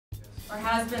or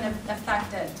has been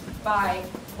affected by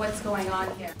what's going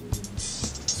on here.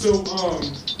 So,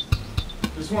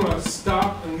 just want to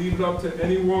stop and leave it up to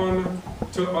anyone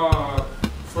to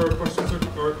for questions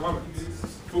or comments.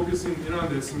 Focusing in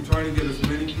on this and trying to get as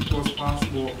many people as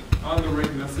possible on the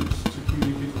right message to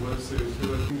communicate the legislators.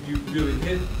 So I think you really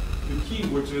hit the key,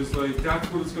 which is like that's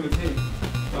what it's going to take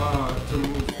to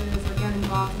move. We're getting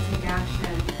involved to take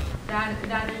action.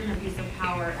 That is an abuse of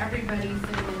power. Everybody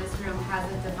sitting in this room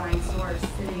has a divine source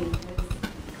sitting.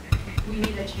 We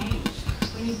need a change.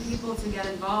 We need people to get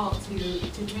involved,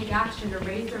 to take action, to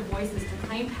raise their voices, to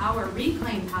claim power,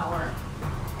 reclaim power.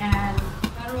 And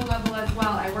federal level as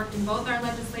well. I worked in both our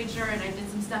legislature and I did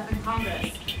some stuff in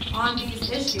Congress on these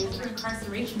issues for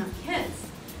incarceration of kids.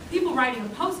 People writing a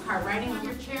postcard, writing on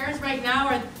your chairs right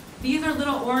now, these are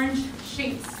little orange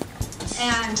sheets.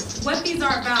 And what these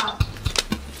are about,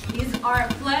 these are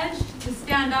a pledge to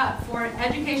stand up for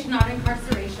education, not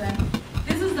incarceration.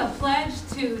 This is a pledge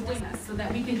to do this so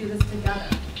that we can do this together.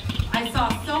 I saw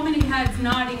so many heads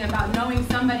nodding about knowing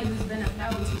somebody who's been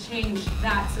able to change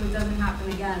that so it doesn't happen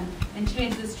again and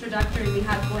change this trajectory we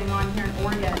have going on here in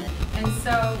Oregon. And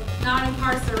so, not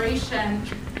incarceration.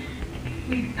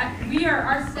 We are,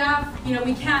 our staff, you know,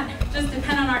 we can't just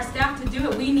depend on our staff to do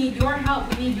it. We need your help.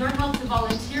 We need your help to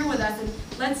volunteer with us. And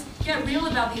let's get real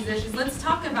about these issues. Let's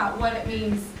talk about what it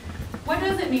means. What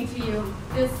does it mean to you,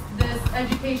 this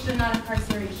education, not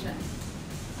incarceration?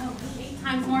 Oh, 8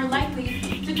 times more likely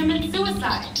to commit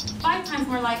suicide, 5 times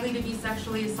more likely to be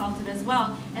sexually assaulted as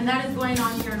well, and that is going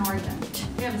on here in Oregon.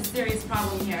 We have a serious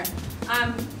problem here.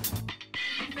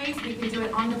 We can do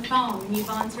it on the phone. We need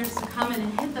volunteers to come in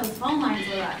and hit those phone lines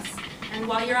with us. And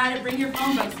while you're at it, bring your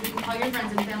phone books. You can call your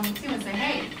friends and family too and say,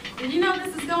 hey, did you know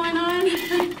this is going on?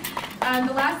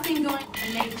 The last thing going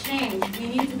and make change, we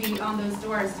need to be on those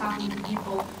doors talking to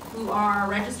people who are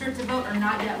registered to vote or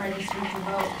not yet registered to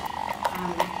vote.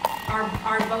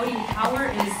 Our voting power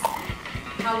is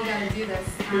how we got to do this.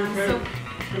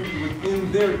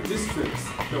 Within their districts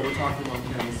that we're talking about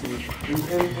canvassing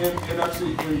and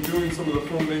actually in doing some of the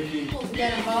phone banking. To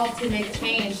get involved to make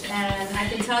change, and I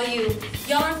can tell you,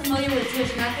 y'all are familiar with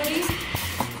tuition equity?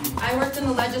 I worked in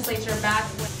the legislature back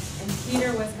when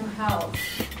Peter was compelled.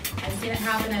 I've seen it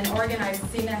happen in Oregon, I've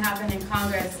seen it happen in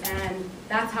Congress, and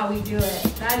that's how we do it.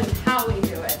 That is how we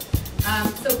do it.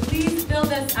 So please fill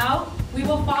this out. We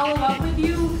will follow up with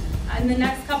you in the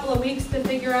next couple of weeks to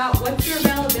figure out what's your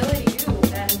availability to,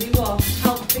 and we will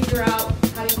help figure out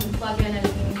how you can plug in a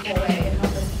meaningful way.